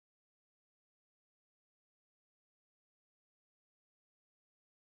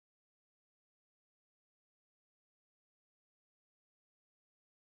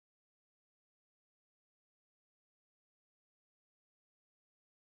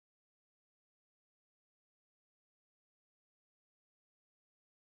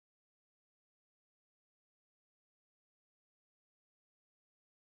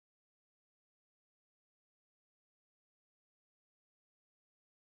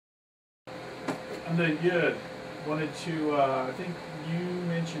I'm doing good. Wanted to, I think you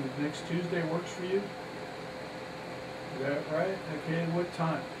mentioned next Tuesday works for you? Is that right? Okay, what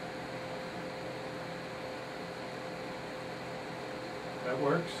time? That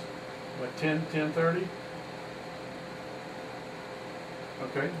works? What, 10:30?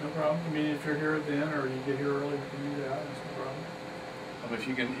 Okay, no problem. I mean, if you're here then, or you get here early, we can do that. That's no problem.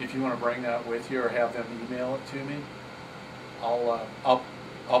 If you want to bring that with you, or have them email it to me, I'll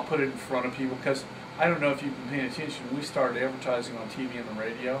put it in front of people, because I don't know if you've been paying attention. We started advertising on TV and the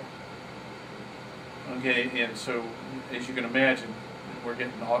radio. Okay, and so as you can imagine, we're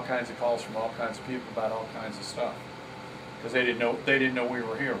getting all kinds of calls from all kinds of people about all kinds of stuff, because they didn't know we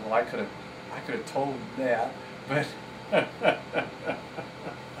were here. Well, I could have told them that, but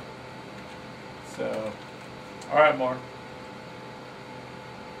so, all right, Mark.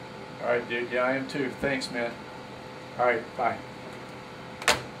 All right, dude. Yeah, I am too. Thanks, man. All right, bye.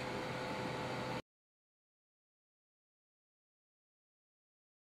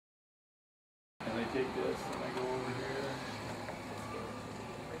 And I take this and I go over here.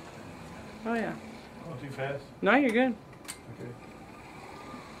 Oh yeah. Oh, too fast? No, you're good. Okay.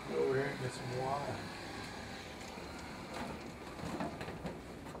 Go over here and get some water.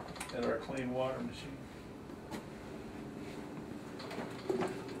 At our clean water machine.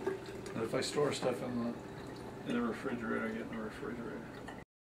 And if I store stuff in the refrigerator, I get in the refrigerator.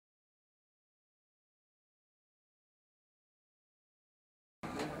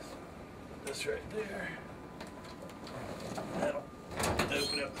 This right there. That'll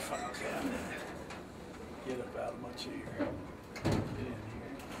open up the file cabinet. Get up out of my chair. Get in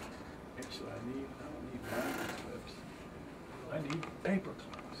here. Actually, I don't need paper clips. I need paper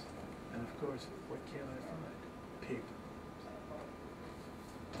clips. And of course, what can I find? Paper.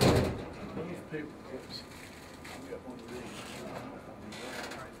 Those paper clips. I got one of these.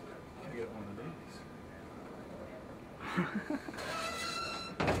 I got one of these.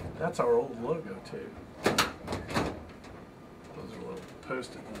 That's our old logo too. Those are little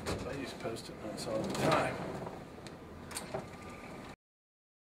post-it notes. I use post-it notes all the time.